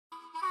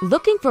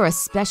Looking for a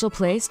special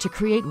place to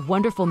create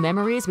wonderful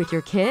memories with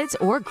your kids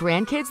or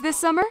grandkids this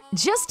summer?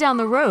 Just down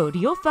the road,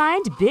 you'll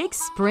find Big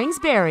Springs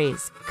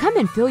Berries. Come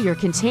and fill your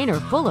container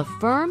full of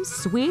firm,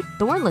 sweet,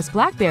 thornless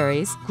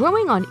blackberries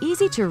growing on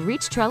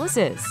easy-to-reach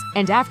trellises.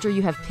 And after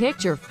you have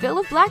picked your fill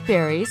of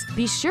blackberries,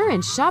 be sure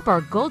and shop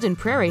our Golden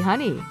Prairie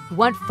honey.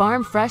 Want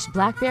farm-fresh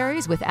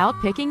blackberries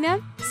without picking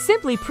them?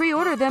 Simply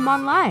pre-order them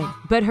online.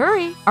 But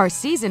hurry, our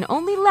season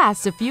only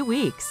lasts a few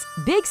weeks.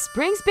 Big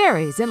Springs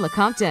Berries in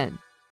Lecompton.